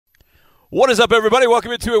What is up, everybody?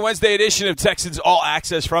 Welcome into a Wednesday edition of Texans All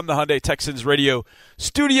Access from the Hyundai Texans Radio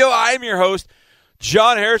Studio. I am your host,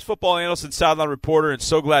 John Harris, football analyst and sideline reporter, and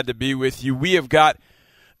so glad to be with you. We have got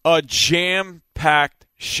a jam-packed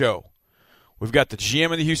show. We've got the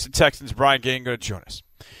GM of the Houston Texans, Brian Gaine, going to join us.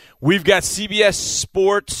 We've got CBS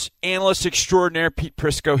Sports analyst extraordinaire, Pete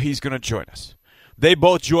Prisco. He's going to join us. They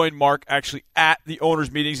both joined Mark, actually, at the owners'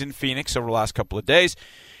 meetings in Phoenix over the last couple of days.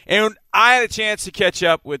 And I had a chance to catch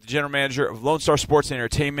up with the general manager of Lone Star Sports and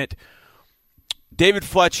Entertainment, David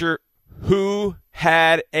Fletcher, who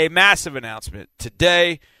had a massive announcement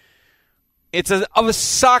today. It's of a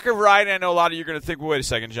soccer variety. I know a lot of you are going to think, well, wait a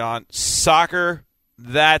second, John. Soccer,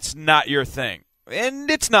 that's not your thing. And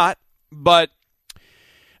it's not, but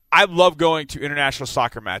I love going to international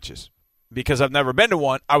soccer matches because I've never been to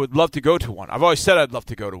one. I would love to go to one. I've always said I'd love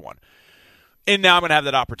to go to one. And now I'm going to have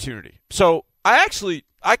that opportunity. So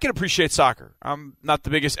I can appreciate soccer. I'm not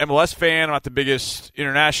the biggest MLS fan. I'm not the biggest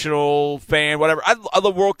international fan, whatever. I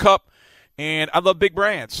love World Cup, and I love big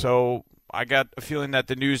brands. So I got a feeling that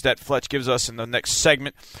the news that Fletch gives us in the next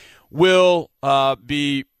segment will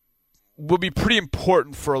be pretty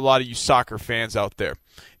important for a lot of you soccer fans out there.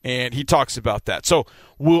 And he talks about that. So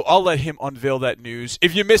I'll let him unveil that news.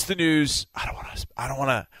 If you missed the news, I don't want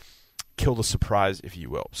to kill the surprise, if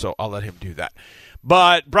you will. So I'll let him do that.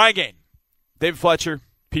 But Brian Gaine, David Fletcher,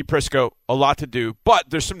 Pete Prisco, a lot to do, but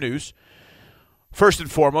there's some news. First and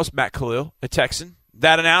foremost, Matt Kalil, a Texan,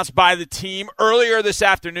 that announced by the team earlier this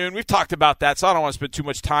afternoon. We've talked about that, so I don't want to spend too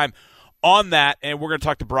much time on that, and we're going to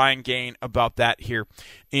talk to Brian Gaine about that here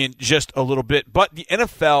in just a little bit. But the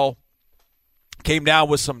NFL came down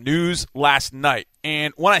with some news last night,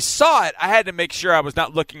 and when I saw it, I had to make sure I was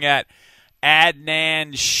not looking at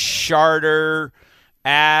Adnan Sharder,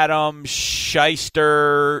 Adam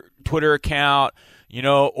Shyster Twitter account,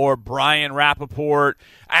 or Brian Rappaport.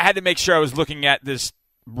 I had to make sure I was looking at this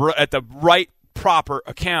at the right, proper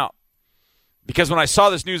account. Because when I saw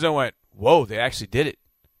this news, I went, whoa, they actually did it.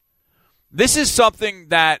 This is something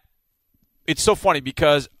that, it's so funny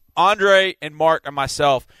because Andre and Mark and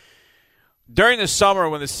myself, during the summer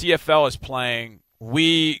when the CFL is playing,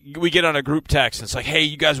 we get on a group text, and it's like, hey,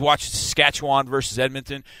 you guys watch Saskatchewan versus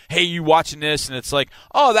Edmonton? Hey, you watching this? And it's like,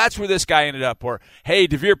 oh, that's where this guy ended up. Or, hey,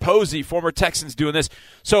 DeVere Posey, former Texans, doing this.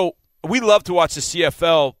 So we love to watch the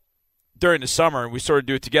CFL during the summer, and we sort of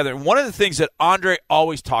do it together. And one of the things that Andre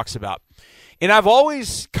always talks about, and I've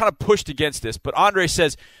always kind of pushed against this, but Andre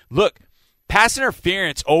says, look, pass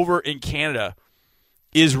interference over in Canada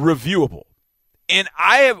is reviewable. And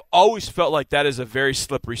I have always felt like that is a very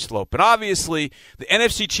slippery slope. And obviously, the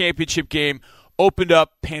NFC Championship game opened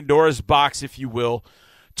up Pandora's box, if you will,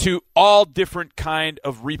 to all different kind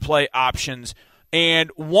of replay options.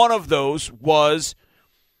 And one of those was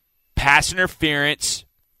pass interference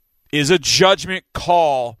is a judgment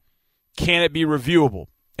call. Can it be reviewable?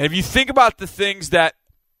 And if you think about the things that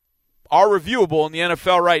are reviewable in the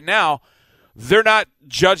NFL right now, they're not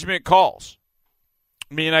judgment calls.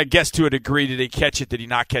 I mean, I guess to a degree, did he catch it? Did he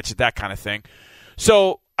not catch it? That kind of thing.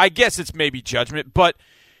 So I guess it's maybe judgment, but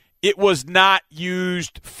it was not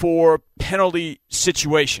used for penalty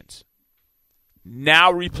situations.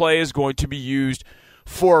 Now replay is going to be used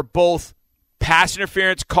for both pass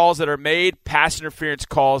interference calls that are made, pass interference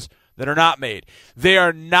calls that are not made. They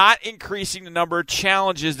are not increasing the number of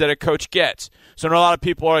challenges that a coach gets. So I know a lot of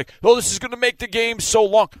people are like, oh, this is going to make the game so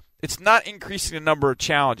long. It's not increasing the number of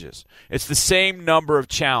challenges. It's the same number of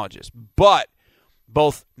challenges. But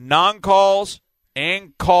both non-calls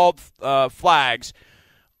and called flags,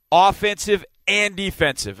 offensive and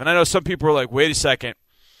defensive. And I know some people are like, wait a second.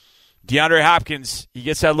 DeAndre Hopkins, he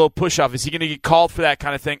gets that little push-off. Is he going to get called for that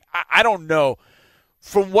kind of thing? I don't know.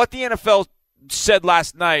 From what the NFL said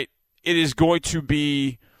last night, it is going to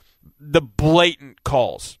be the blatant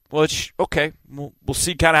calls. Well, okay. We'll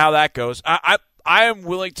see kind of how that goes. I am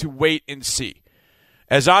willing to wait and see.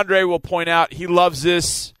 As Andre will point out, he loves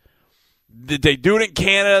this. They do it in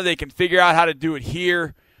Canada. They can figure out how to do it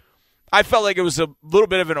here. I felt like it was a little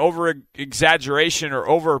bit of an over-exaggeration or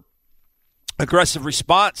over-aggressive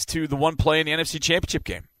response to the one play in the NFC Championship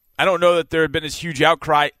game. I don't know that there had been this huge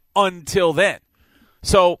outcry until then.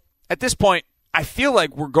 So at this point, I feel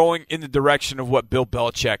like we're going in the direction of what Bill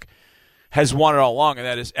Belichick has wanted all along, and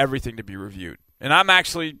that is everything to be reviewed. And I'm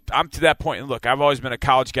to that point. And look, I've always been a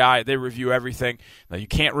college guy. They review everything. Now, you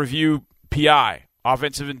can't review PI,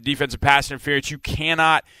 offensive and defensive pass interference. You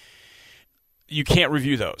can't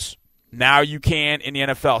review those. Now you can in the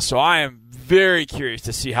NFL. So I am very curious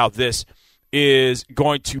to see how this is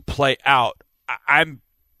going to play out.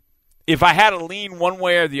 If I had to lean one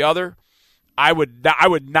way or the other, I would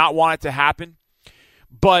not want it to happen.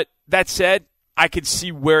 But that said, I can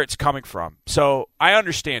see where it's coming from. So I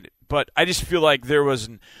understand it, but I just feel like there was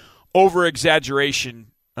an over-exaggeration,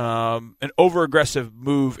 an over-aggressive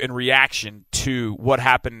move and reaction to what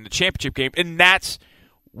happened in the championship game, and that's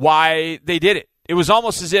why they did it. It was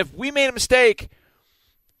almost as if we made a mistake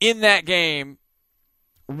in that game,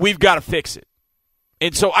 we've got to fix it.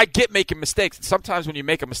 And so I get making mistakes. And sometimes when you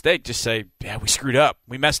make a mistake, just say, yeah, we screwed up.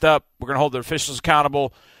 We messed up. We're going to hold the officials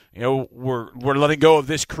accountable. We're letting go of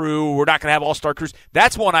this crew. We're not going to have all-star crews.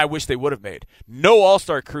 That's one I wish they would have made. No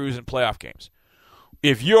all-star crews in playoff games.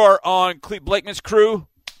 If you're on Clete Blakeman's crew,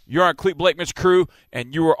 you're on Clete Blakeman's crew,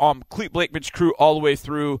 and you were on Clete Blakeman's crew all the way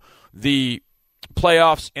through the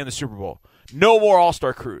playoffs and the Super Bowl. No more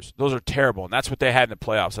all-star crews. Those are terrible, and that's what they had in the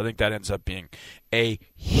playoffs. I think that ends up being a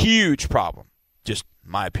huge problem, just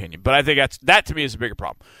my opinion. But I think that to me is a bigger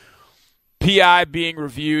problem. PI being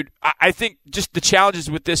reviewed. I think just the challenges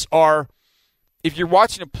with this are if you're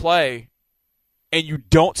watching a play and you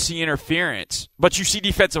don't see interference, but you see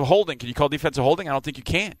defensive holding, can you call defensive holding? I don't think you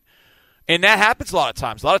can. And that happens a lot of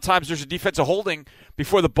times. A lot of times there's a defensive holding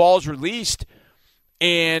before the ball is released,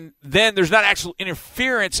 and then there's not actual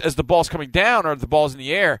interference as the ball's coming down or the ball's in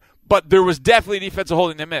the air, but there was definitely defensive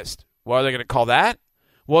holding they missed. Well, are they going to call that?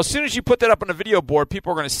 Well, as soon as you put that up on a video board,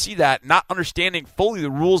 people are going to see that, not understanding fully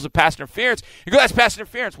the rules of pass interference. You go, that's pass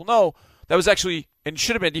interference. Well, no, that was actually and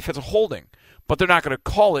should have been defensive holding, but they're not going to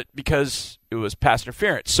call it because it was pass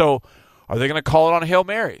interference. So are they going to call it on Hail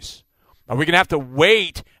Marys? Are we going to have to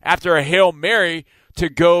wait after a Hail Mary to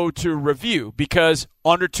go to review? Because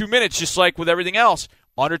under 2 minutes, just like with everything else,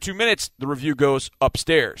 under 2 minutes, the review goes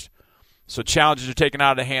upstairs. So challenges are taken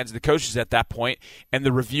out of the hands of the coaches at that point, and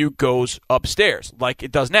the review goes upstairs like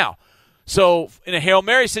it does now. So in a Hail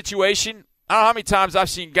Mary situation, I don't know how many times I've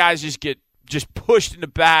seen guys just get pushed in the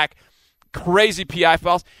back, crazy PI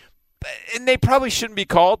fouls, and they probably shouldn't be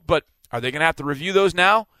called, but are they going to have to review those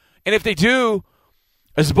now? And if they do,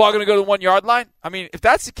 is the ball going to go to the 1 yard line? I mean, if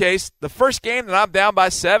that's the case, the first game that I'm down by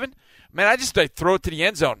 7, man, I just throw it to the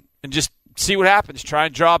end zone and just see what happens. Try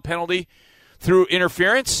and draw a penalty through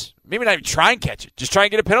interference. Maybe not even try and catch it. Just try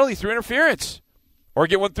and get a penalty through interference, or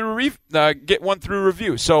get one through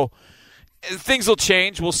review. So things will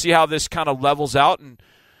change. We'll see how this kind of levels out, and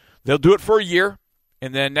they'll do it for a year,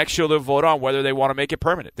 and then next year they'll vote on whether they want to make it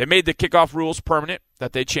permanent. They made the kickoff rules permanent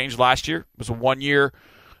that they changed last year. It was a 1 year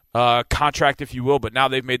contract, if you will, but now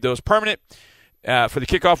they've made those permanent for the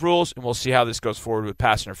kickoff rules, and we'll see how this goes forward with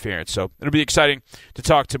pass interference. So it'll be exciting to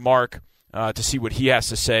talk to Mark to see what he has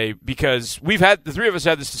to say, because the three of us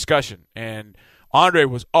had this discussion, and Andre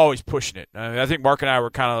was always pushing it. I think Mark and I were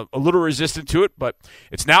kind of a little resistant to it, but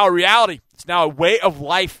it's now a reality. It's now a way of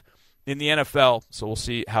life in the NFL, so we'll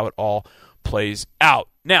see how it all plays out.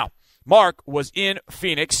 Now, Mark was in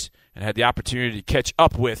Phoenix and had the opportunity to catch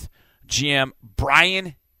up with GM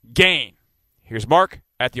Brian Gaine. Here's Mark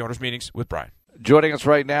at the owners' meetings with Brian. Joining us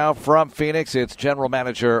right now from Phoenix, it's General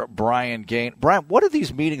Manager Brian Gaine. Brian, what are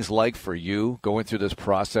these meetings like for you going through this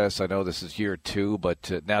process? I know this is year 2,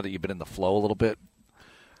 but now that you've been in the flow a little bit.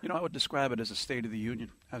 I would describe it as a state of the union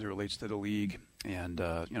as it relates to the league and,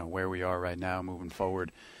 where we are right now moving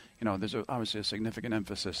forward. There's obviously a significant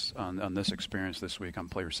emphasis on this experience this week on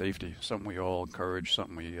player safety, something we all encourage,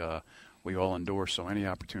 something we all endorse. So any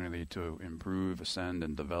opportunity to improve, ascend,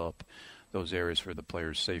 and develop those areas for the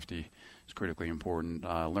players' safety is critically important.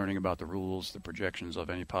 Learning about the rules, the projections of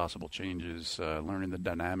any possible changes, learning the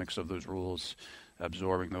dynamics of those rules,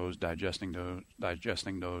 absorbing those, digesting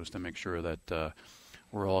those to make sure that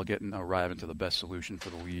we're all arriving to the best solution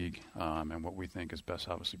for the league and what we think is best,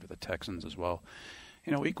 obviously, for the Texans as well.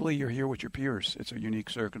 Equally, you're here with your peers. It's a unique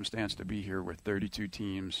circumstance to be here with 32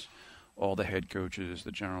 teams, all the head coaches,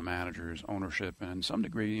 the general managers, ownership, and in some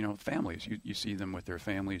degree, families. You see them with their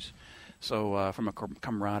families. So from a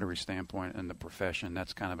camaraderie standpoint in the profession,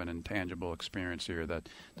 that's kind of an intangible experience here that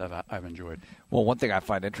I've enjoyed. Well, one thing I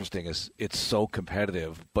find interesting is it's so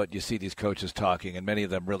competitive, but you see these coaches talking, and many of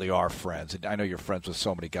them really are friends. And I know you're friends with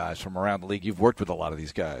so many guys from around the league. You've worked with a lot of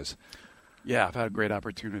these guys. Yeah, I've had a great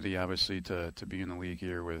opportunity, obviously, to be in the league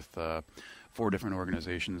here with 4 different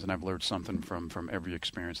organizations, and I've learned something from every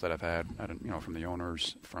experience that I've had, from the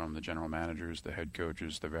owners, from the general managers, the head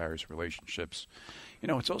coaches, the various relationships.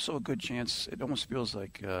 It's also a good chance. It almost feels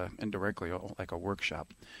like indirectly like a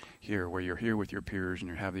workshop here, where you're here with your peers and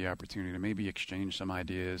you have the opportunity to maybe exchange some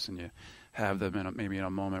ideas, and you have them maybe in a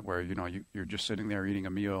moment where you're just sitting there eating a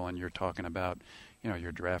meal and you're talking about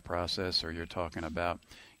your draft process, or you're talking about,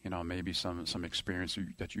 maybe some experience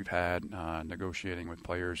that you've had negotiating with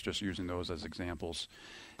players, just using those as examples.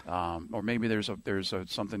 Or maybe there's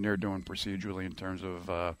something they're doing procedurally in terms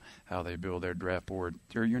of how they build their draft board.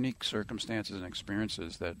 There are unique circumstances and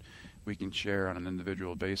experiences that we can share on an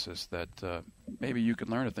individual basis that maybe you can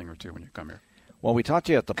learn a thing or two when you come here. Well, we talked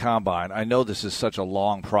to you at the Combine. I know this is such a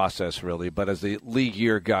long process, really, but as the league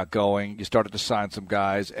year got going, you started to sign some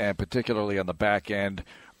guys, and particularly on the back end,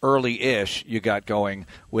 early-ish, you got going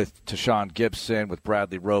with Tashawn Gibson, with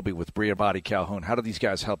Bradley Roby, with Briabati Calhoun. How do these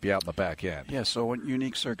guys help you out in the back end? Yeah, so a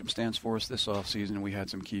unique circumstance for us this offseason. We had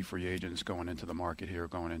some key free agents going into the market here,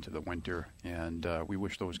 going into the winter, and we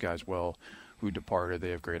wish those guys well who departed.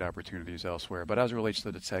 They have great opportunities elsewhere. But as it relates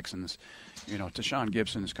to the Texans, Tashawn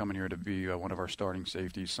Gibson is coming here to be one of our starting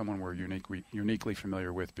safeties, someone we're uniquely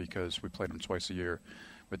familiar with because we played him twice a year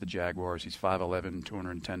with the Jaguars. He's 5'11",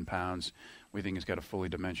 210 pounds. We think he's got a fully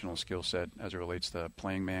dimensional skill set as it relates to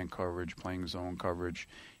playing man coverage, playing zone coverage.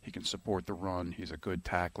 He can support the run. He's a good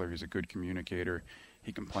tackler. He's a good communicator.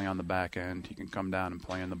 He can play on the back end. He can come down and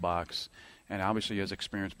play in the box. And obviously he has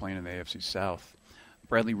experience playing in the AFC South.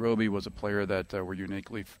 Bradley Roby was a player that we're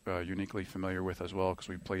uniquely familiar with as well because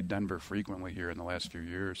we played Denver frequently here in the last few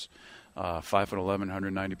years. 5'11",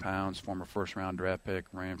 190 pounds, former first-round draft pick,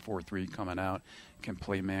 ran 4.3 coming out, can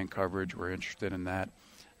play man coverage. We're interested in that.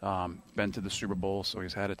 Been to the Super Bowl, so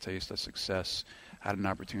he's had a taste of success. Had an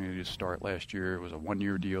opportunity to start last year. It was a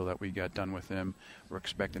one-year deal that we got done with him. We're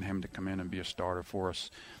expecting him to come in and be a starter for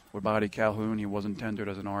us. Briabati Calhoun, he wasn't tendered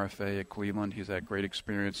as an RFA at Cleveland. He's had great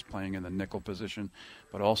experience playing in the nickel position,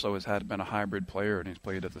 but also has been a hybrid player, and he's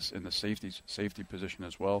played in the safety position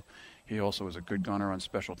as well. He also is a good gunner on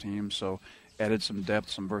special teams, so added some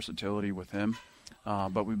depth, some versatility with him.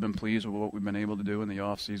 But we've been pleased with what we've been able to do in the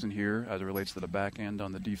offseason here as it relates to the back end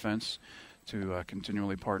on the defense to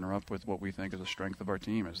continually partner up with what we think is a strength of our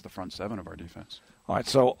team as the front seven of our defense. All right,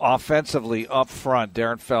 so offensively up front,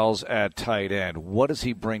 Darren Fells at tight end. What does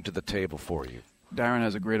he bring to the table for you? Darren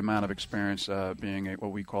has a great amount of experience being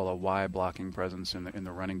what we call a Y blocking presence in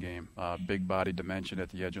the running game. Big body dimension at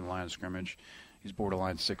the edge of the line of scrimmage. He's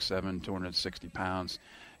borderline 6'7", 260 pounds,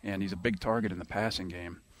 and he's a big target in the passing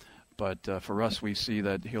game. But for us, we see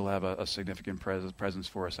that he'll have a significant presence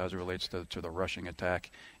for us as it relates to the rushing attack,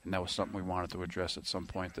 and that was something we wanted to address at some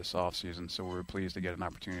point this offseason, so we were pleased to get an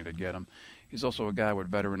opportunity to get him. He's also a guy with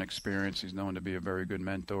veteran experience. He's known to be a very good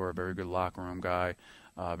mentor, a very good locker room guy,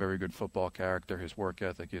 very good football character. His work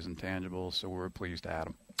ethic is intangible, so we were pleased to add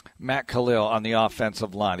him. Matt Kalil on the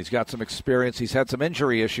offensive line. He's got some experience. He's had some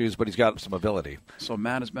injury issues, but he's got some ability. So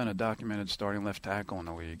Matt has been a documented starting left tackle in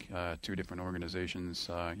the league, two different organizations.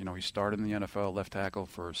 He started in the NFL left tackle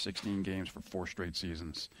for 16 games for 4 straight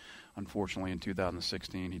seasons. Unfortunately, in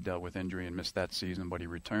 2016, he dealt with injury and missed that season, but he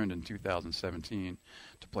returned in 2017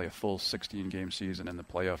 to play a full 16-game season in the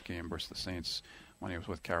playoff game versus the Saints when he was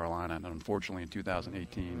with Carolina. And unfortunately, in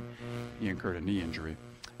 2018, he incurred a knee injury.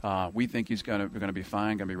 We think he's going to be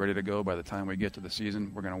fine, going to be ready to go by the time we get to the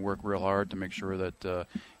season. We're going to work real hard to make sure that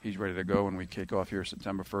he's ready to go when we kick off here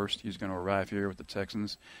September 1st. He's going to arrive here with the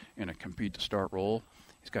Texans in a compete-to-start role.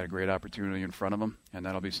 He's got a great opportunity in front of him, and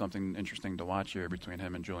that'll be something interesting to watch here between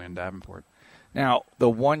him and Julian Davenport. Now,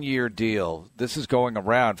 the one-year deal, this is going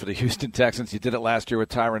around for the Houston Texans. You did it last year with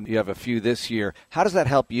Tyron. You have a few this year. How does that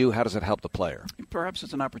help you? How does it help the player? Perhaps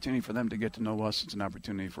it's an opportunity for them to get to know us. It's an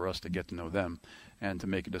opportunity for us to get to know them and to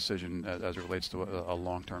make a decision as it relates to a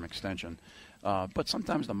long-term extension. But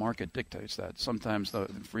sometimes the market dictates that. Sometimes the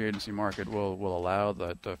free agency market will allow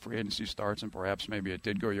that the free agency starts, and perhaps maybe it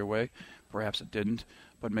did go your way, perhaps it didn't.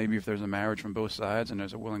 But maybe if there's a marriage from both sides and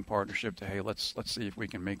there's a willing partnership to, hey, let's see if we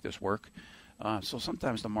can make this work. So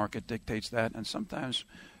sometimes the market dictates that, and sometimes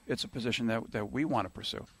it's a position that we want to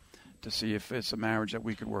pursue to see if it's a marriage that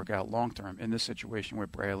we could work out long-term. In this situation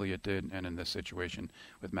with Bradley, it did, and in this situation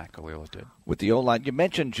with Matt Kalil, it did. With the O-line, you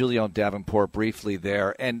mentioned Julian Davenport briefly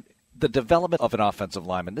there, and the development of an offensive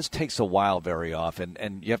lineman, this takes a while very often,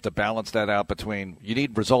 and you have to balance that out between you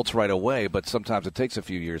need results right away, but sometimes it takes a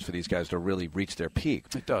few years for these guys to really reach their peak.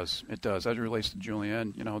 It does. As it relates to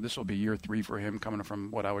Julian, this will be year 3 for him coming from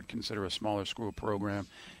what I would consider a smaller school program.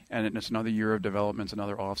 And it's another year of development, it's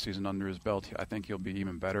another offseason under his belt. I think he'll be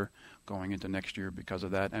even better going into next year because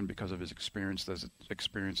of that and because of his experiences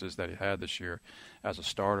that he had this year as a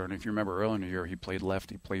starter. And if you remember earlier in the year, he played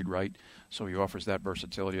left, he played right, so he offers that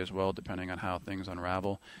versatility as well depending on how things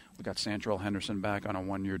unravel. We got Santrell Henderson back on a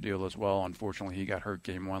 1-year deal as well. Unfortunately, he got hurt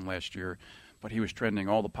game 1 last year, but he was trending.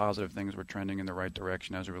 All the positive things were trending in the right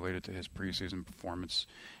direction as it related to his preseason performance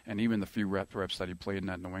and even the few reps that he played in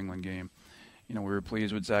that New England game. we were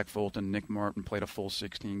pleased with Zach Fulton. Nick Martin played a full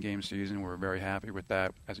 16-game season. We were very happy with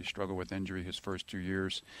that as he struggled with injury his first 2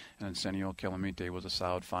 years. And then Senio Kilamite was a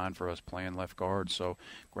solid find for us playing left guard. So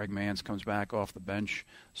Greg Mans comes back off the bench.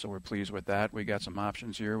 So we're pleased with that. We got some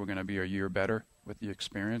options here. We're going to be a year better with the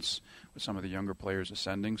experience, with some of the younger players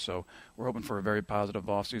ascending. So we're hoping for a very positive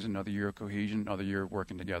offseason, another year of cohesion, another year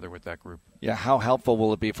working together with that group. Yeah, how helpful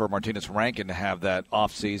will it be for Martinez Rankin to have that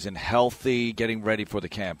offseason healthy, getting ready for the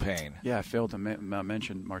campaign? Yeah, I failed to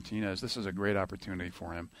mention Martinez. This is a great opportunity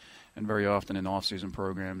for him. And very often in off-season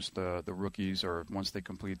programs, the rookies, or once they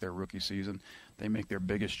complete their rookie season, they make their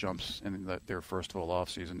biggest jumps in their first full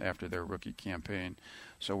off-season after their rookie campaign.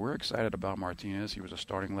 So we're excited about Martinez. He was a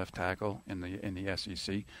starting left tackle in the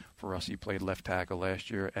SEC. For us, he played left tackle last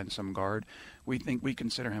year and some guard. We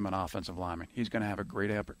consider him an offensive lineman. He's going to have a great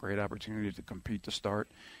opportunity to compete to start,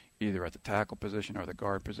 either at the tackle position or the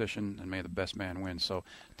guard position, and may the best man win. So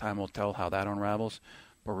time will tell how that unravels.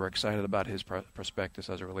 But we're excited about his prospectus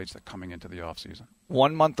as it relates to coming into the offseason.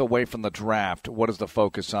 1 month away from the draft, what is the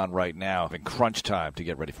focus on right now in crunch time to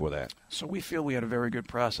get ready for that? So we feel we had a very good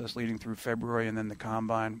process leading through February and then the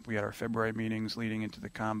Combine. We had our February meetings leading into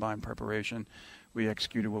the Combine preparation. We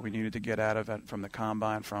executed what we needed to get out of it from the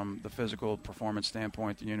Combine, from the physical performance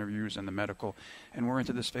standpoint, the interviews, and the medical. And we're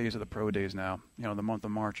into this phase of the pro days now. The month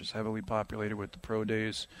of March is heavily populated with the pro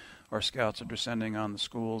days. Our scouts are descending on the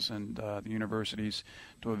schools and the universities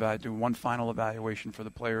to do one final evaluation for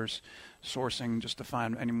the players, sourcing just to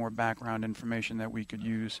find any more background information that we could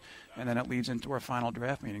use. And then it leads into our final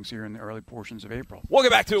draft meetings here in the early portions of April.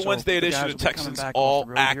 Welcome back to a Wednesday edition of Texans All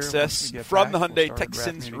Access from the Hyundai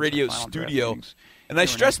Texans radio studio. And I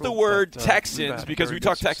stress the word Texans because we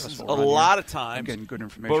talk Texans a lot of times.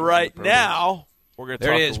 But right now, we're going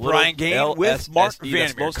to talk a Brian Gaine with Mark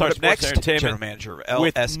Vandermeer. Coming up next, General Manager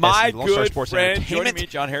with my good friend joining me,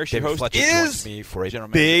 John Harris, your host, is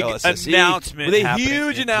big announcement, with a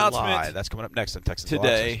huge announcement. That's coming up next on Texans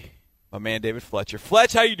today. My man, David Fletcher.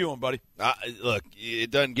 Fletch, how you doing, buddy? Look,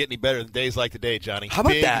 it doesn't get any better than days like today, Johnny. How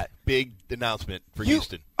about that? Big announcement for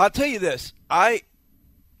Houston. I'll tell you this.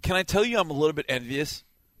 Can I tell you I'm a little bit envious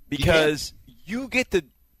because you get to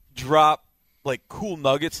drop like cool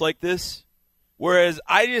nuggets like this. Whereas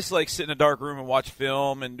I just sit in a dark room and watch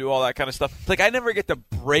film and do all that kind of stuff. I never get to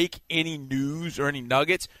break any news or any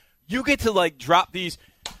nuggets. You get to drop these,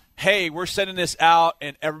 hey, we're sending this out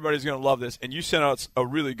and everybody's going to love this. And you sent out a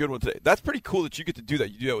really good one today. That's pretty cool that you get to do that.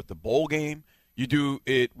 You do that with the bowl game. You do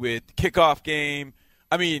it with the kickoff game.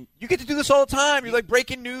 I mean, you get to do this all the time. You're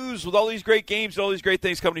breaking news with all these great games and all these great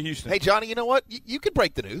things coming to Houston. Hey, Johnny, you know what? You could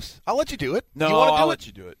break the news. I'll let you do it. No, you want to do I'll it? let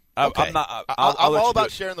you do it. Okay. I'm not. I'm all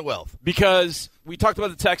about sharing the wealth. Because we talked about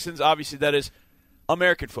the Texans. Obviously, that is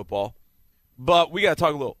American football. But we got to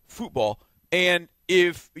talk a little football. And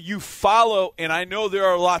if you follow, and I know there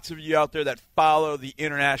are lots of you out there that follow the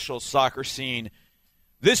international soccer scene,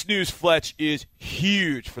 this news, Fletch, is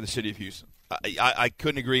huge for the city of Houston. I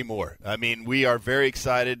couldn't agree more. I mean, we are very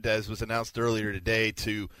excited, as was announced earlier today,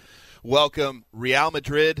 to welcome Real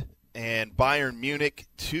Madrid and Bayern Munich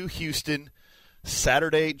to Houston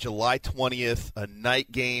Saturday, July 20th, a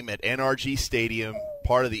night game at NRG Stadium,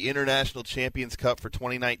 part of the International Champions Cup for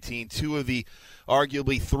 2019, two of the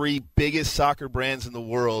arguably three biggest soccer brands in the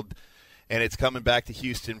world, and it's coming back to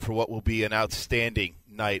Houston for what will be an outstanding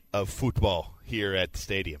night of football here at the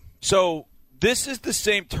stadium. So this is the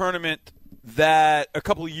same tournament that a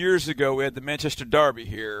couple of years ago we had the Manchester Derby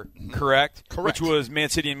here, correct? Correct. Which was Man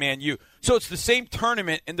City and Man U. So it's the same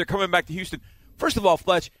tournament, and they're coming back to Houston. First of all,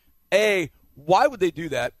 Fletch, A, why would they do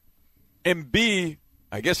that? And B,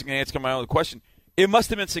 I guess I can answer my own question, it must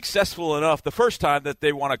have been successful enough the first time that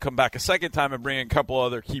they want to come back a second time and bring in a couple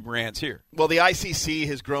other key brands here. Well, the ICC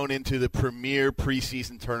has grown into the premier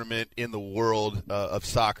preseason tournament in the world of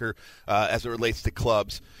soccer as it relates to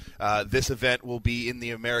clubs. This event will be in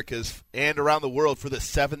the Americas and around the world for the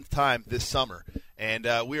 7th time this summer. And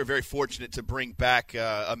we are very fortunate to bring back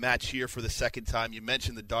a match here for the second time. You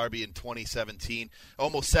mentioned the Derby in 2017.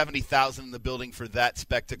 Almost 70,000 in the building for that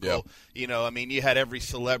spectacle. Yep. You had every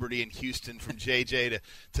celebrity in Houston from JJ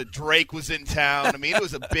to Drake was in town. It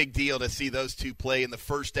was a big deal to see those two play in the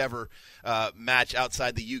first ever match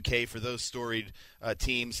outside the UK for those storied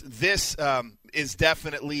teams. This is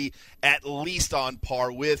definitely at least on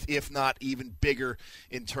par with, if not even bigger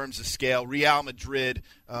in terms of scale. Real Madrid,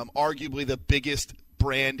 arguably the biggest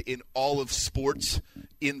brand in all of sports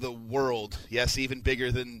in the world. Yes, even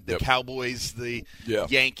bigger than the Cowboys, the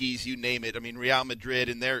Yankees, you name it. Real Madrid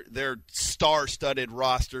and their star-studded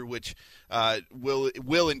roster, which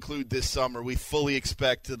will include this summer. We fully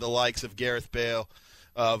expect the likes of Gareth Bale,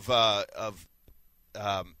 of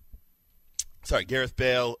Gareth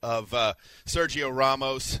Bale, of Sergio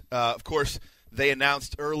Ramos. Of course, they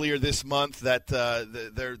announced earlier this month that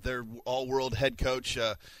their all-world head coach,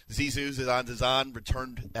 Zizou Zidane,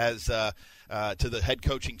 returned as to the head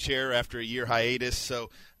coaching chair after a year hiatus. So,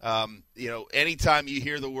 anytime you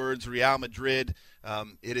hear the words Real Madrid,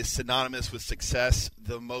 it is synonymous with success,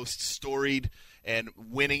 the most storied and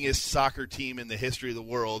winningest soccer team in the history of the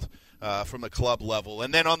world from a club level.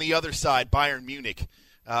 And then on the other side, Bayern Munich,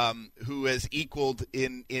 who has equaled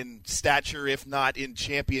in stature, if not in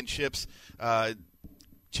championships,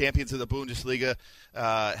 champions of the Bundesliga,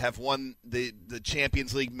 have won the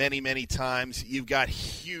Champions League many, many times. You've got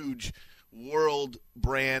huge world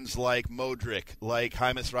brands like Modric, like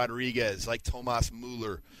James Rodriguez, like Thomas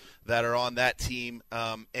Müller that are on that team.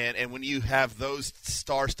 And when you have those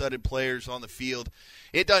star-studded players on the field,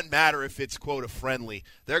 it doesn't matter if it's, quote, a friendly.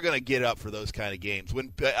 They're going to get up for those kind of games.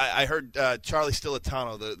 When I heard Charlie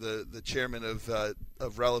Stilitano, the chairman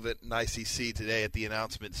of Relevant and ICC today at the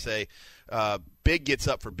announcement, say, big gets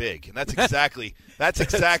up for big. And that's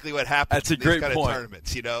exactly what happens in these kind of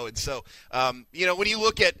tournaments. And so, when you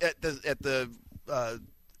look at the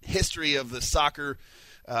history of the soccer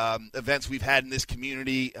events we've had in this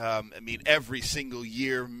community. Every single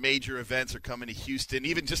year, major events are coming to Houston.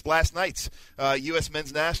 Even just last night's U.S.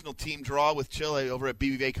 men's national team draw with Chile over at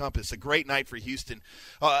BBVA Compass. A great night for Houston.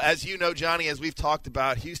 As you know, Johnny, as we've talked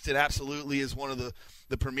about, Houston absolutely is one of the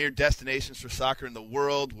premier destinations for soccer in the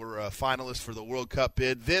world. We're a finalist for the World Cup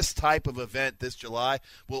bid. This type of event this July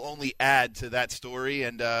will only add to that story,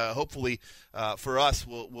 and hopefully for us,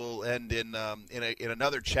 we'll end in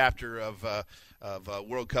another chapter of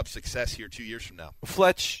World Cup success here 2 years from now.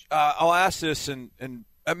 Fletch, I'll ask this, and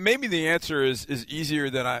maybe the answer is easier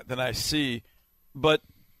than I see, but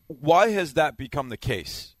why has that become the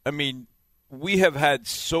case? We have had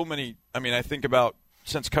so many. I think about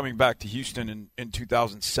since coming back to Houston in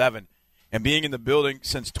 2007 and being in the building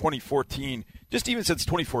since 2014, just even since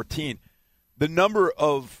 2014, the number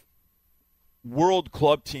of world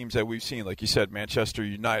club teams that we've seen, like you said, Manchester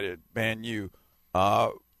United, Man U,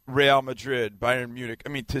 Real Madrid, Bayern Munich.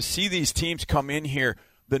 To see these teams come in here,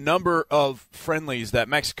 the number of friendlies that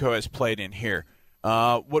Mexico has played in here.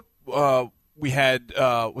 We had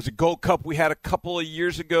was it Gold Cup we had a couple of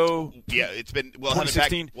years ago? Yeah, it's been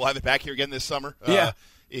 2016. We'll have it back here again this summer. Yeah.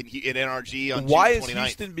 In NRG on Why June 29th. has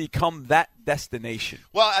Houston become that destination?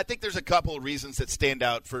 Well, I think there's a couple of reasons that stand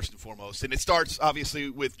out first and foremost. And it starts, obviously,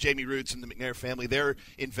 with Jamie Roots and the McNair family. Their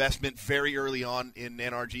investment very early on in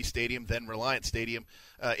NRG Stadium, then Reliant Stadium,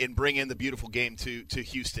 in bringing the beautiful game to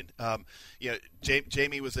Houston.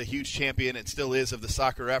 Jamie was a huge champion and still is of the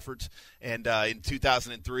soccer efforts. And in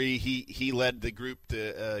 2003, he led the group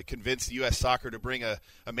to convince the U.S. Soccer to bring a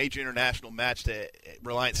major international match to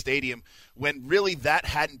Reliant Stadium when really that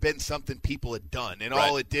hadn't been something people had done. And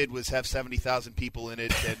all it did was have 70,000 people in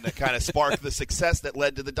it and kind of spark the success that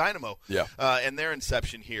led to the Dynamo and their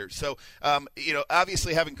inception here. So,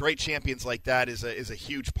 obviously having great champions like that is a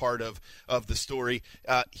huge part of the story.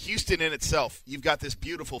 Houston in itself, you've got this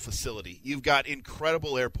beautiful facility. You've got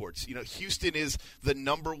incredible airports. Houston is the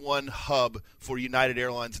number one hub for United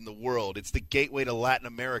Airlines in the world. It's the gateway to Latin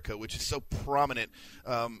America, which is so prominent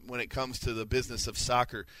when it comes to the business of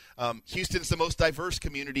soccer. Houston's the most diverse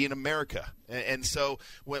community in America. And so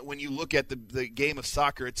when you look at the game of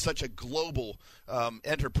soccer, it's such a global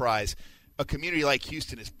enterprise. A community like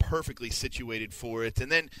Houston is perfectly situated for it.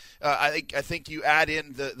 And then I think you add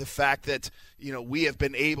in the fact that we have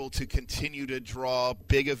been able to continue to draw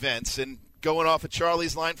big events. And going off of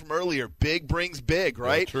Charlie's line from earlier, big brings big,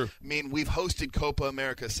 right? Yeah, true. We've hosted Copa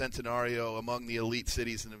America Centenario among the elite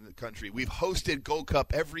cities in the country. We've hosted Gold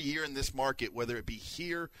Cup every year in this market, whether it be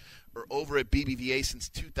here or over at BBVA since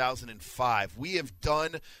 2005. We have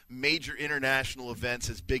done major international events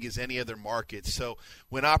as big as any other market. So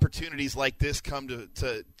when opportunities like this come to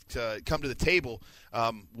the table,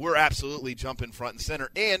 we're absolutely jumping front and center.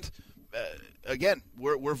 And again,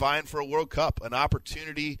 we're vying for a World Cup, an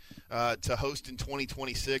opportunity to host in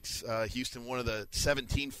 2026. Houston, one of the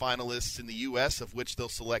 17 finalists in the U.S., of which they'll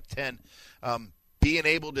select 10. Being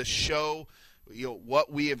able to show what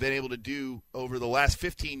we have been able to do over the last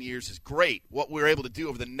 15 years is great. What we're able to do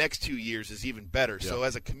over the next 2 years is even better. Yeah. So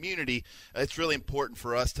as a community, it's really important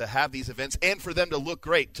for us to have these events and for them to look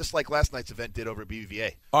great, just like last night's event did over at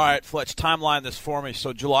BBVA. All right, Fletch, timeline this for me.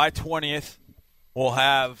 So July 20th, we'll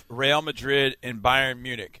have Real Madrid and Bayern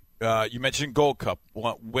Munich. You mentioned Gold Cup.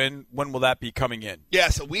 When will that be coming in? Yeah,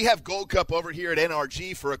 so we have Gold Cup over here at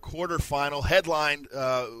NRG for a quarterfinal, headlined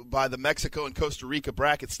by the Mexico and Costa Rica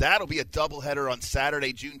brackets. That'll be a doubleheader on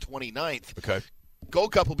Saturday, June 29th. Okay.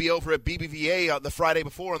 Gold Cup will be over at BBVA on the Friday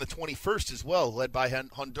before on the 21st as well, led by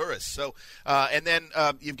Honduras. So, and then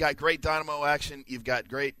you've got great Dynamo action. You got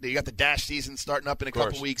the Dash season starting up in a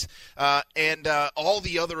couple weeks, and all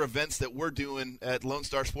the other events that we're doing at Lone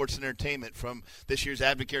Star Sports and Entertainment, from this year's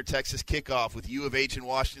Advocare Texas kickoff with U of H and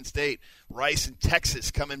Washington State, Rice and Texas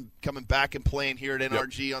coming back and playing here at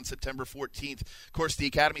NRG on September 14th. Of course, the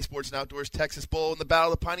Academy Sports and Outdoors Texas Bowl and the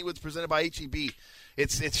Battle of the Piney Woods presented by HEB.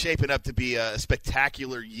 It's shaping up to be a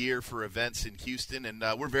spectacular year for events in Houston, and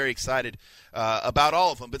we're very excited about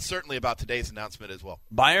all of them, but certainly about today's announcement as well.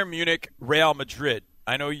 Bayern Munich, Real Madrid.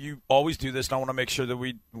 I know you always do this, and I want to make sure that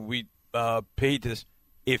we pay this.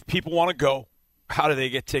 If people want to go, how do they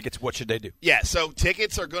get tickets? What should they do? Yeah, so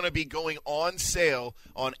tickets are going to be going on sale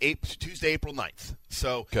on Tuesday, April 9th.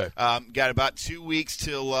 So got about 2 weeks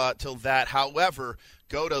till that. However,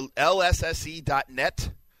 go to lsse.net.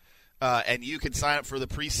 And you can sign up for the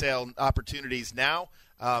pre-sale opportunities now.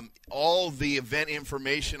 All the event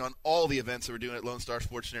information on all the events that we're doing at Lone Star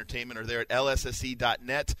Sports and Entertainment are there at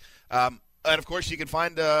lsse.net. And, of course, you can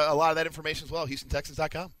find a lot of that information as well,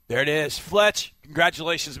 HoustonTexans.com. There it is. Fletch,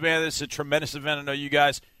 congratulations, man. This is a tremendous event. I know you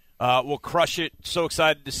guys will crush it. So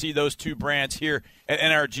excited to see those two brands here at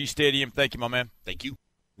NRG Stadium. Thank you, my man. Thank you.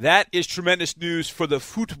 That is tremendous news for the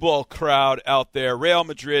football crowd out there. Real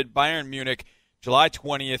Madrid, Bayern Munich, July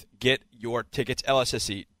 20th. Get your tickets,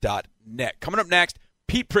 lsse.net. Coming up next,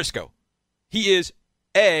 Pete Prisco. He is,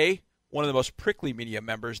 A, one of the most prickly media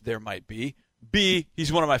members there might be. B,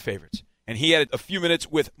 he's one of my favorites. And he had a few minutes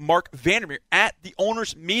with Mark Vandermeer at the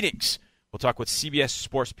owners' meetings. We'll talk with CBS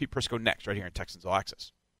Sports' Pete Prisco next, right here in Texans All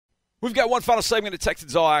Access. We've got one final segment of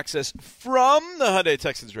Texans All Access from the Hyundai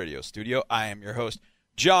Texans radio studio. I am your host,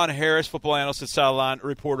 John Harris, football analyst and sideline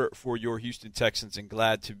reporter for your Houston Texans, and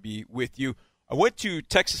glad to be with you. I went to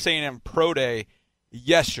Texas A&M Pro Day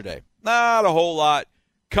yesterday. Not a whole lot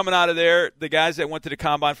coming out of there. The guys that went to the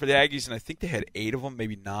Combine for the Aggies, and I think they had 8 of them,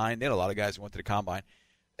 maybe 9. They had a lot of guys who went to the Combine.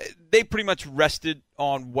 They pretty much rested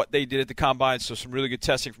on what they did at the Combine, so some really good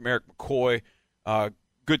testing from Eric McCoy,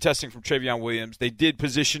 good testing from Travion Williams. They did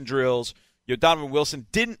position drills. Donovan Wilson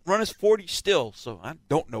didn't run his 40 still, so I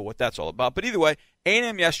don't know what that's all about. But either way,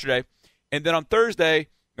 A&M yesterday, and then on Thursday, I'm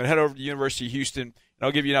going to head over to the University of Houston, and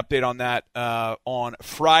I'll give you an update on that on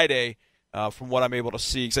Friday from what I'm able to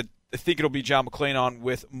see. Because I think it'll be John McClain on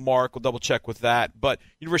with Mark. We'll double-check with that. But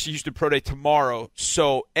University of Houston Pro Day tomorrow.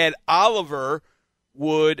 So Ed Oliver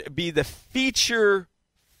would be the feature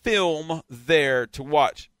film there to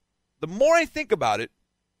watch. The more I think about it,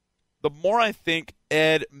 the more I think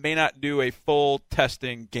Ed may not do a full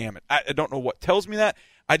testing gamut. I don't know what tells me that.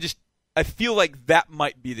 I feel like that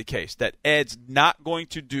might be the case, that Ed's not going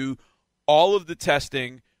to do all of the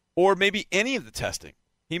testing or maybe any of the testing.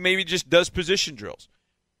 He maybe just does position drills.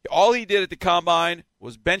 All he did at the Combine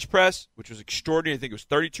was bench press, which was extraordinary. I think it was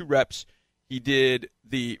 32 reps. He did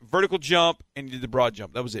the vertical jump and he did the broad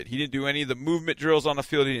jump. That was it. He didn't do any of the movement drills on the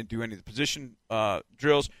field. He didn't do any of the position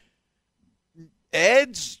drills.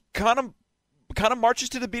 Ed's kind of marches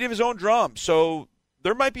to the beat of his own drum. So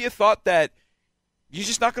there might be a thought that he's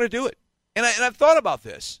just not going to do it. And I've thought about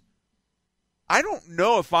this. I don't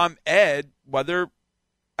know if I'm Ed, whether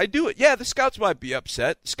I do it. Yeah, the scouts might be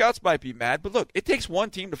upset. The scouts might be mad. But look, it takes one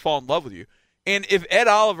team to fall in love with you. And if Ed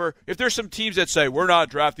Oliver, if there's some teams that say, we're not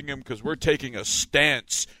drafting him because we're taking a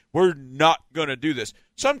stance, we're not going to do this.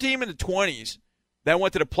 Some team in the 20s that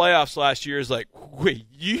went to the playoffs last year is like, wait,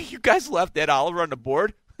 you guys left Ed Oliver on the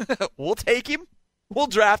board? We'll take him. We'll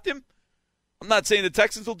draft him. I'm not saying the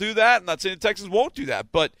Texans will do that. I'm not saying the Texans won't do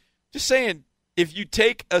that. But just saying, if you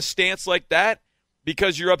take a stance like that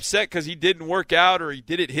because you're upset because he didn't work out or he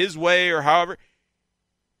did it his way or however,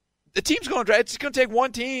 the team's going to draft. It's going to take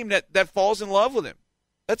one team that falls in love with him.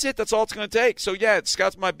 That's it. That's all it's going to take. So, yeah,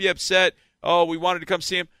 scouts might be upset. Oh, we wanted to come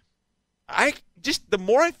see him. The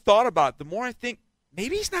more I thought about it, the more I think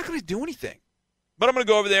maybe he's not going to do anything. But I'm going to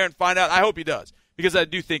go over there and find out. I hope he does, because I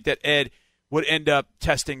do think that Ed would end up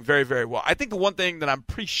testing very, very well. I think the one thing that I'm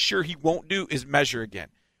pretty sure he won't do is measure again,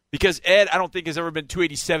 because Ed, I don't think, has ever been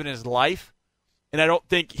 287 in his life, and I don't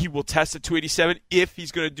think he will test at 287 if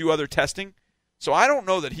he's going to do other testing. So I don't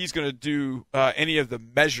know that he's going to do any of the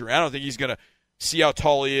measuring. I don't think he's going to see how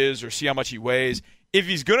tall he is or see how much he weighs. If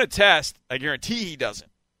he's going to test, I guarantee he doesn't.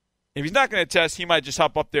 If he's not going to test, he might just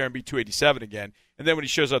hop up there and be 287 again. And then when he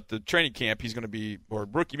shows up to training camp, he's going to be, or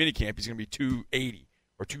rookie mini camp, he's going to be 280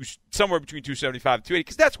 or somewhere between 275 and 280,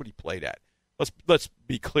 because that's what he played at. Let's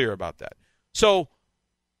be clear about that. So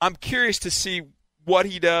I'm curious to see what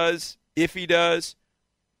he does, if he does.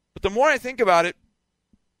 But the more I think about it,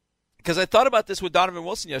 because I thought about this with Donovan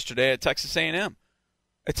Wilson yesterday at Texas A&M.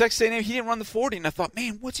 at Texas A&M, he didn't run the 40, and I thought,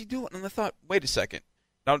 man, what's he doing? And I thought, wait a second.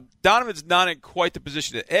 Now, Donovan's not in quite the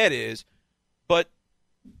position that Ed is, but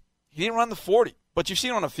he didn't run the 40. But you've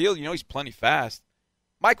seen him on the field, he's plenty fast.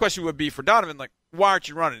 My question would be for Donovan, why aren't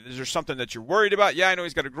you running? Is there something that you're worried about? Yeah, I know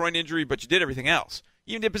he's got a groin injury, but you did everything else.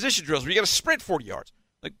 You even did position drills where you got to sprint 40 yards.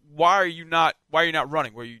 Why are you not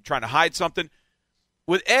running? Were you trying to hide something?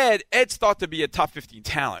 With Ed, Ed's thought to be a top 15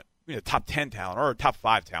 talent, a top 10 talent, or a top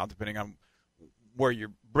 5 talent, depending on where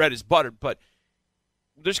your bread is buttered. But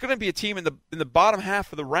there's going to be a team in the bottom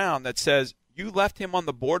half of the round that says, you left him on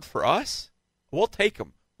the board for us? We'll take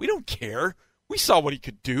him. We don't care. We saw what he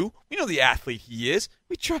could do. We know the athlete he is.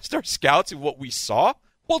 We trust our scouts and what we saw.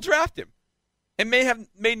 We'll draft him. And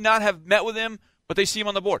may not have met with him, but they see him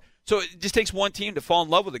on the board. So it just takes one team to fall in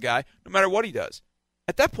love with a guy, no matter what he does.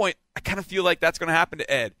 At that point, I kind of feel like that's going to happen to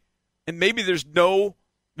Ed. And maybe there's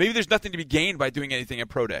nothing to be gained by doing anything at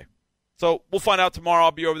Pro Day. So we'll find out tomorrow.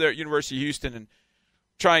 I'll be over there at University of Houston and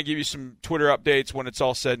try and give you some Twitter updates when it's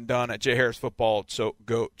all said and done at Jay Harris Football. So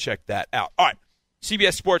go check that out. All right.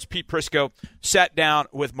 CBS Sports' Pete Prisco sat down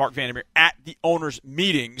with Mark Vandermeer at the owners'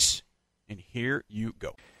 meetings, and here you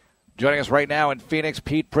go. Joining us right now in Phoenix,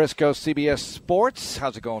 Pete Prisco, CBS Sports.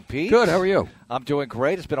 How's it going, Pete? Good. How are you? I'm doing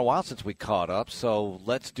great. It's been a while since we caught up, so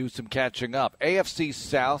let's do some catching up. AFC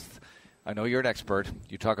South, I know you're an expert.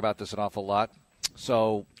 You talk about this an awful lot.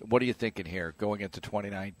 So what are you thinking here going into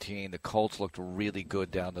 2019? The Colts looked really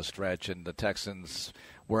good down the stretch, and the Texans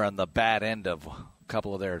were on the bad end of a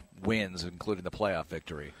couple of their wins, including the playoff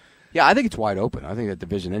victory. Yeah, I think it's wide open. I think that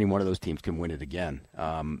division, any one of those teams can win it again.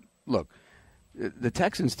 Look, the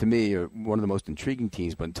Texans, to me, are one of the most intriguing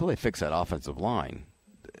teams, but until they fix that offensive line,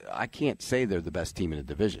 I can't say they're the best team in the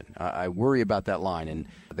division. I worry about that line, and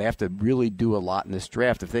they have to really do a lot in this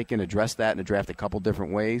draft. If they can address that in the draft a couple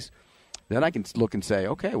different ways, then I can look and say,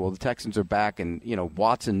 okay, well, the Texans are back, and,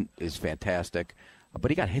 Watson is fantastic. But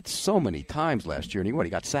he got hit so many times last year. And he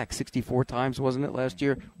got sacked 64 times, wasn't it, last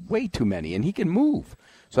year? Way too many. And he can move.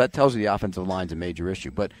 So that tells you the offensive line's a major issue.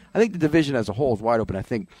 But I think the division as a whole is wide open. I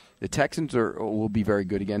think the Texans will be very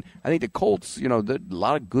good again. I think the Colts, a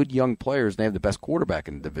lot of good young players. They have the best quarterback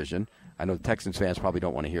in the division. I know the Texans fans probably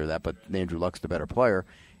don't want to hear that, but Andrew Luck's the better player.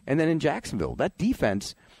 And then in Jacksonville, that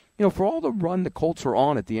defense, for all the run the Colts were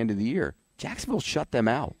on at the end of the year, Jacksonville shut them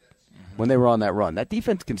out when they were on that run. That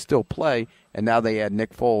defense can still play, and now they add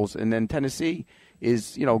Nick Foles. And then Tennessee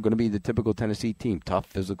is, going to be the typical Tennessee team, tough,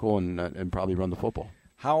 physical, and probably run the football.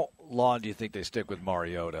 How long do you think they stick with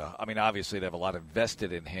Mariota? I mean, obviously they have a lot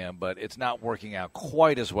invested in him, but it's not working out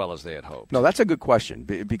quite as well as they had hoped. No, that's a good question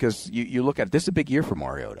because you look at it, this is a big year for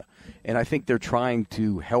Mariota, and I think they're trying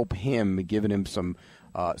to help him, giving him some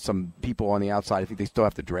people on the outside. I think they still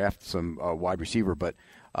have to draft some wide receiver, but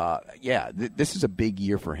this is a big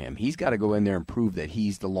year for him. He's got to go in there and prove that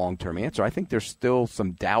he's the long-term answer. I think there's still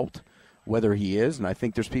some doubt whether he is, and I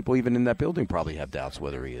think there's people even in that building probably have doubts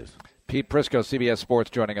whether he is. Pete Prisco, CBS Sports,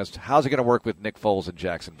 joining us. How's it going to work with Nick Foles in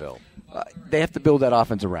Jacksonville? They have to build that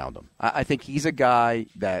offense around him. I think he's a guy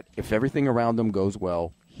that if everything around him goes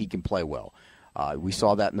well, he can play well. We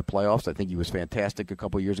saw that in the playoffs. I think he was fantastic a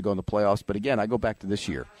couple of years ago in the playoffs. But, again, I go back to this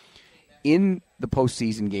year. In the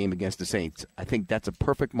postseason game against the Saints, I think that's a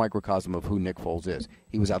perfect microcosm of who Nick Foles is.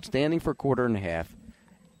 He was outstanding for a quarter and a half,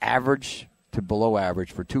 average to below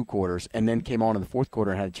average for 2 quarters, and then came on in the fourth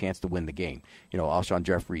quarter and had a chance to win the game. Alshon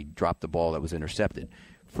Jeffrey dropped the ball that was intercepted.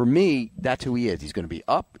 For me, that's who he is. He's going to be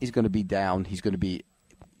up. He's going to be down. He's going to be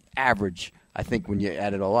average, I think, when you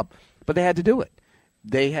add it all up. But they had to do it.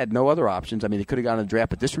 They had no other options. I mean, they could have gone to the draft,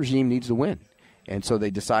 but this regime needs to win. And so they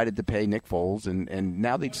decided to pay Nick Foles, and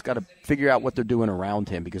now they just got to figure out what they're doing around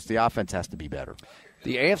him because the offense has to be better.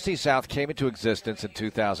 The AFC South came into existence in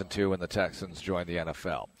 2002 when the Texans joined the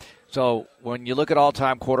NFL. So when you look at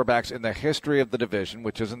all-time quarterbacks in the history of the division,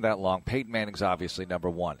 which isn't that long, Peyton Manning's obviously number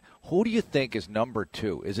 1. Who do you think is number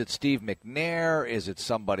 2? Is it Steve McNair? Is it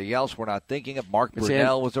somebody else we're not thinking of? Mark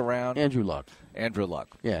Brunell was around. Andrew Luck. Andrew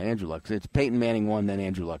Luck. Yeah, Andrew Luck. It's Peyton Manning 1, then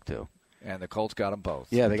Andrew Luck 2. And the Colts got them both.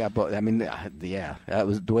 Yeah, they got both. I mean, that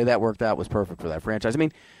was the way that worked out was perfect for that franchise. I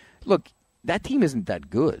mean, look, that team isn't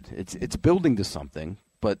that good. It's building to something,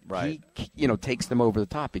 but right. He takes them over the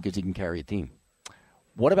top because he can carry a team.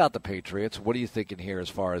 What about the Patriots? What are you thinking here as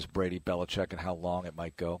far as Brady, Belichick, and how long it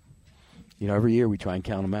might go? Every year we try and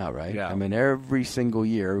count them out, right? Yeah. I mean, every single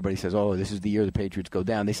year everybody says, oh, this is the year the Patriots go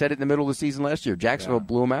down. They said it in the middle of the season last year. Jacksonville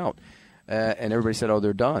blew them out. And everybody said, oh,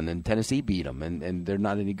 they're done. And Tennessee beat them, and they're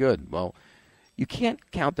not any good. Well, you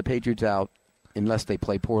can't count the Patriots out unless they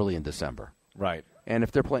play poorly in December. Right. And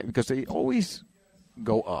if they're playing – because they always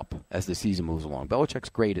go up as the season moves along. Belichick's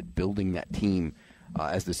great at building that team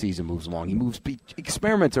as the season moves along. He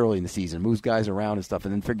experiments early in the season, moves guys around and stuff,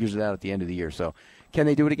 and then figures it out at the end of the year. So can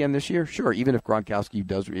they do it again this year? Sure, even if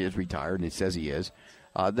Gronkowski is retired, and it says he is.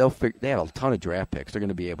 They have a ton of draft picks. They're going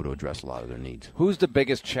to be able to address a lot of their needs. Who's the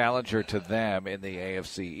biggest challenger to them in the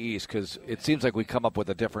AFC East? Because it seems like we come up with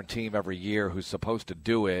a different team every year who's supposed to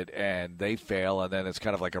do it, and they fail, and then it's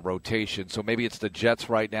kind of like a rotation. So maybe it's the Jets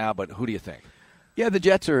right now, but who do you think? Yeah, the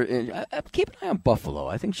Jets are. Keep an eye on Buffalo.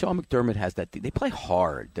 I think Sean McDermott has that. They play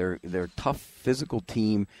hard. They're a tough, physical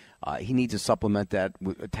team. He needs to supplement that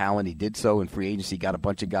with talent. He did so in free agency. Got a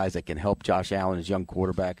bunch of guys that can help Josh Allen, his young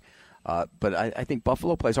quarterback. But I think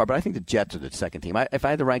Buffalo plays hard. But I think the Jets are the second team. If I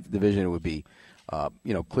had to rank the division, it would be,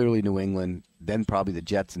 clearly New England. Then probably the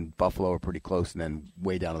Jets and Buffalo are pretty close. And then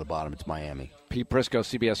way down to the bottom, it's Miami. Pete Prisco,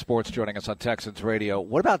 CBS Sports, joining us on Texans Radio.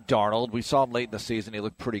 What about Darnold? We saw him late in the season. He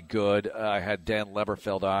looked pretty good. I had Dan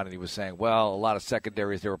Leberfeld on, and he was saying, well, a lot of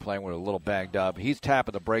secondaries they were playing were a little banged up. He's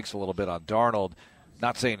tapping the brakes a little bit on Darnold.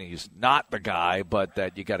 Not saying he's not the guy, but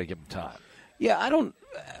that you got to give him time. Yeah, I don't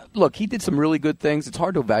 – look, he did some really good things. It's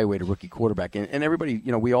hard to evaluate a rookie quarterback. And everybody –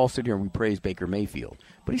 we all sit here and we praise Baker Mayfield.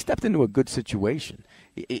 But he stepped into a good situation.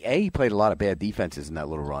 A, he played a lot of bad defenses in that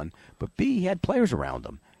little run. But B, he had players around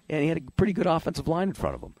him. And he had a pretty good offensive line in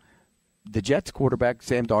front of him. The Jets quarterback,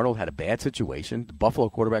 Sam Darnold, had a bad situation. The Buffalo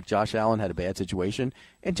quarterback, Josh Allen, had a bad situation.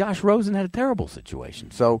 And Josh Rosen had a terrible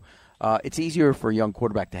situation. So it's easier for a young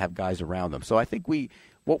quarterback to have guys around them. So I think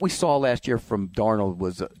what we saw last year from Darnold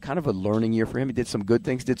was kind of a learning year for him. He did some good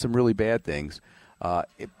things, did some really bad things.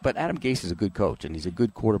 But Adam Gase is a good coach, and he's a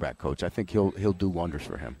good quarterback coach. I think he'll do wonders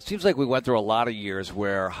for him. Seems like we went through a lot of years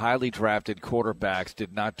where highly drafted quarterbacks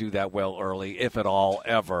did not do that well early, if at all,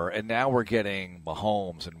 ever. And now we're getting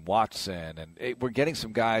Mahomes and Watson, and we're getting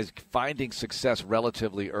some guys finding success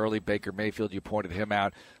relatively early. Baker Mayfield, you pointed him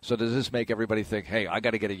out. So does this make everybody think, hey, I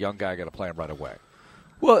got to get a young guy, I got to play him right away?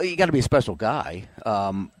 Well, you got to be a special guy.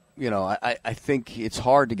 I think it's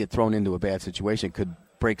hard to get thrown into a bad situation. It could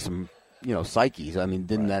break some psyches. I mean,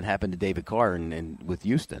 didn't that happen to David Carr and with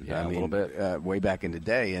Houston? Yeah, a little bit. Way back in the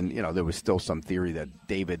day. And, there was still some theory that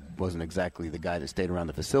David wasn't exactly the guy that stayed around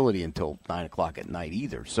the facility until 9 o'clock at night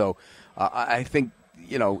either. So I think,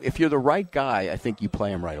 if you're the right guy, I think you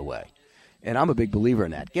play him right away. And I'm a big believer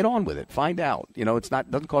in that. Get on with it. Find out.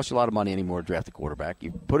 Doesn't cost you a lot of money anymore to draft a quarterback.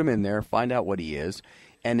 You put him in there, find out what he is.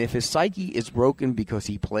 And if his psyche is broken because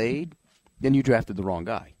he played, then you drafted the wrong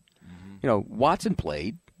guy. Mm-hmm. Watson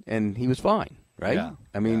played. And he was fine, right? Yeah.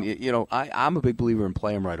 I mean, I'm a big believer in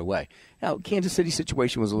play him right away. Now, Kansas City's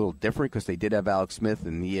situation was a little different because they did have Alex Smith,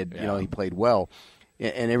 and he had, he played well.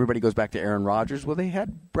 And everybody goes back to Aaron Rodgers. Well, they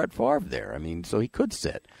had Brett Favre there. I mean, so he could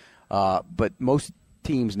sit. But most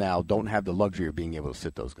teams now don't have the luxury of being able to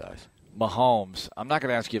sit those guys. Mahomes, I'm not going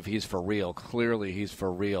to ask you if he's for real. Clearly he's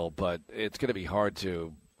for real, but it's going to be hard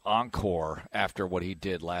to encore after what he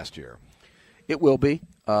did last year. It will be,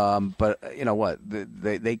 but you know what?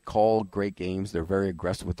 They call great games. They're very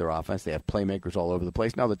aggressive with their offense. They have playmakers all over the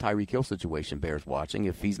place. Now the Tyreek Hill situation bears watching.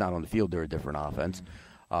 If he's not on the field, they're a different offense.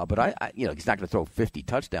 But he's not going to throw 50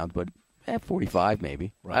 touchdowns, but 45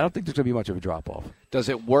 maybe. Right. I don't think there's going to be much of a drop-off. Does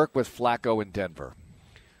it work with Flacco in Denver?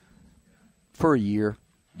 For a year,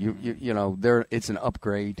 it's an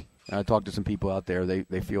upgrade. I talked to some people out there.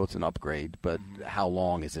 They feel it's an upgrade, but how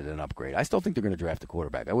long is it an upgrade? I still think they're going to draft a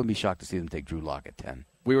quarterback. I wouldn't be shocked to see them take Drew Lock at 10.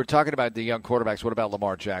 We were talking about the young quarterbacks. What about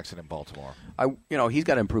Lamar Jackson in Baltimore? He's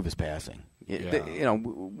got to improve his passing. Yeah.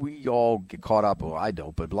 We all get caught up, or I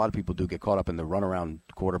don't, but a lot of people do get caught up in the runaround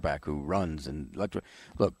quarterback who runs. And look,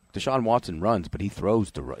 Deshaun Watson runs, but he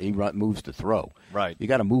throws moves to throw. Right. You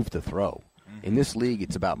got to move to throw. In this league,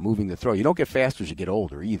 it's about moving the throw. You don't get faster as you get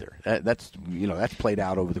older either. That's played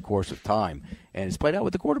out over the course of time, and it's played out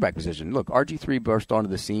with the quarterback position. Look, RG3 burst onto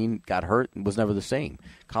the scene, got hurt, and was never the same.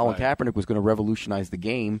 Colin Kaepernick was going to revolutionize the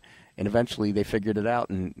game, and eventually they figured it out.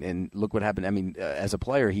 And look what happened. I mean, as a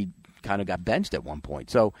player, he kind of got benched at one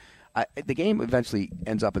point. So the game eventually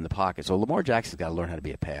ends up in the pocket. So Lamar Jackson's got to learn how to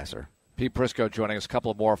be a passer. Pete Prisco joining us. A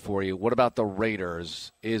couple more for you. What about the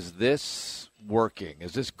Raiders? Is this working?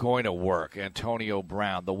 Is this going to work? Antonio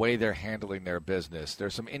Brown, the way they're handling their business.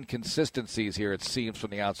 There's some inconsistencies here, it seems,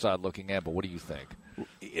 from the outside looking in, but what do you think?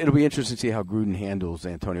 It'll be interesting to see how Gruden handles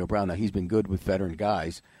Antonio Brown. Now, he's been good with veteran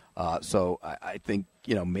guys, so I think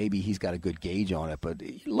maybe he's got a good gauge on it. But,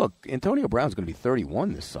 look, Antonio Brown's going to be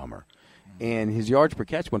 31 this summer, and his yards per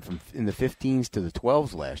catch went from in the 15s to the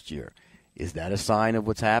 12s last year. Is that a sign of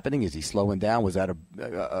what's happening? Is he slowing down? Was that a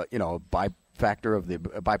factor of a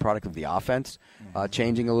byproduct of the offense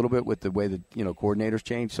changing a little bit with the way that coordinators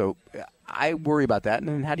change. So I worry about that. And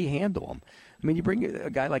then how do you handle them? I mean, you bring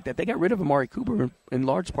a guy like that. They got rid of Amari Cooper in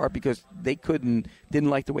large part because they didn't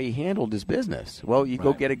like the way he handled his business. Well, you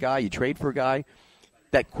go get a guy, you trade for a guy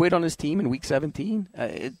that quit on his team in Week 17.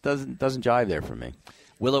 It doesn't jive there for me.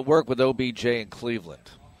 Will it work with OBJ in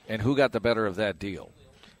Cleveland? And who got the better of that deal?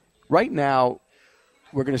 Right now,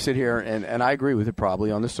 we're going to sit here, and I agree with it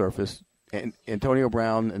probably on the surface. And Antonio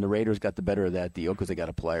Brown and the Raiders got the better of that deal because they got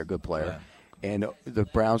a good player. Yeah. And the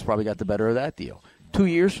Browns probably got the better of that deal. 2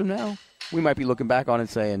 years from now, we might be looking back on it and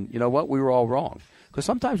saying, you know what, we were all wrong. Because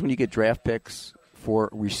sometimes when you get draft picks for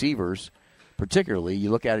receivers, particularly,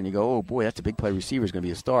 you look at it and you go, oh, boy, that's a big play receiver is going to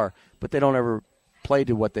be a star. But they don't ever play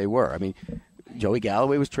to what they were. I mean, Joey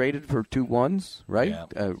Galloway was traded for 2 1s, right?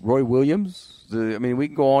 Yeah. Roy Williams. We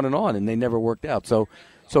can go on, and they never worked out. So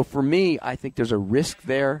for me, I think there's a risk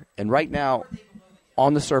there. And right now,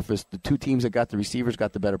 on the surface, the 2 teams that got the receivers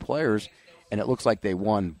got the better players, and it looks like they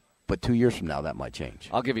won. But 2 years from now, that might change.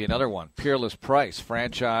 I'll give you another one. Peerless Price,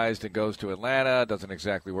 franchised and goes to Atlanta, doesn't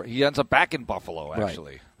exactly work. He ends up back in Buffalo,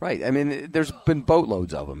 actually. Right. I mean, there's been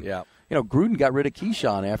boatloads of them. Yeah. Gruden got rid of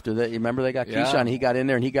Keyshawn after that. You remember they got Keyshawn, he got in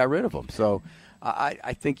there, and he got rid of him. So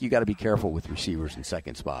I think you got to be careful with receivers in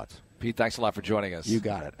second spots. Pete, thanks a lot for joining us. You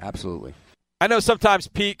got it. Absolutely. I know sometimes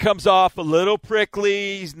Pete comes off a little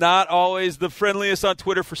prickly. He's not always the friendliest on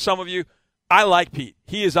Twitter for some of you. I like Pete.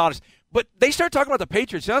 He is honest. But they start talking about the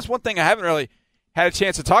Patriots. That's one thing I haven't really had a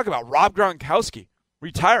chance to talk about. Rob Gronkowski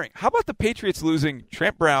retiring. How about the Patriots losing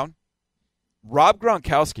Trent Brown, Rob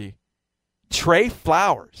Gronkowski, Trey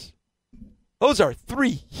Flowers? Those are 3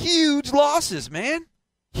 huge losses, man.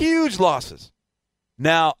 Huge losses.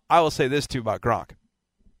 Now, I will say this, too, about Gronk.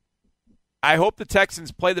 I hope the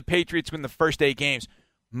Texans play the Patriots win the first 8 games.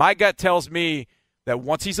 My gut tells me that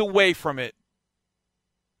once he's away from it,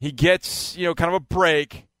 he gets, kind of a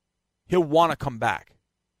break, he'll want to come back.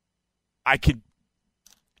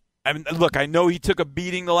 Look, I know he took a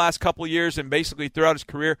beating the last couple of years and basically throughout his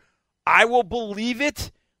career. I will believe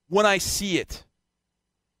it when I see it.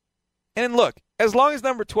 And look, as long as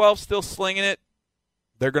number 12's still slinging it,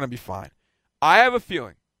 they're going to be fine. I have a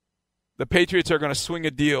feeling the Patriots are going to swing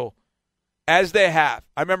a deal as they have.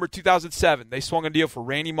 I remember 2007, they swung a deal for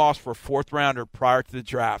Randy Moss for a 4th rounder prior to the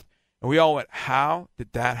draft. And we all went, how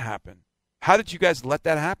did that happen? How did you guys let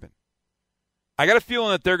that happen? I got a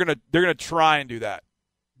feeling that they're gonna try and do that.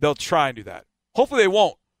 They'll try and do that. Hopefully they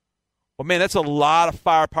won't. But, man, that's a lot of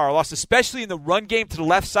firepower lost, especially in the run game to the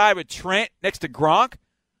left side with Trent next to Gronk.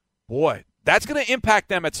 Boy, that's going to impact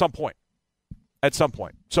them at some point.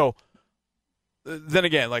 So, then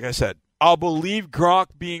again, like I said, I'll believe Gronk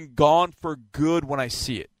being gone for good when I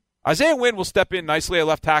see it. Isaiah Wynn will step in nicely at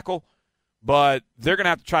left tackle, but they're going to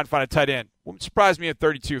have to try and find a tight end. Wouldn't surprise me at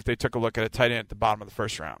 32 if they took a look at a tight end at the bottom of the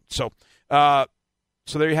first round. So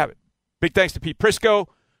there you have it. Big thanks to Pete Prisco,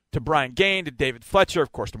 to Brian Gain, to David Fletcher,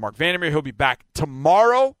 of course, to Mark Vandermeer. He'll be back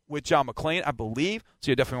tomorrow with John McClain, I believe.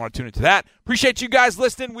 So you definitely want to tune into that. Appreciate you guys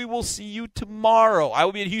listening. We will see you tomorrow. I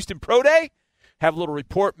will be at Houston Pro Day. Have a little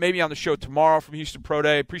report maybe on the show tomorrow from Houston Pro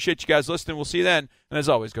Day. Appreciate you guys listening. We'll see you then. And as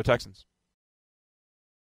always, go Texans.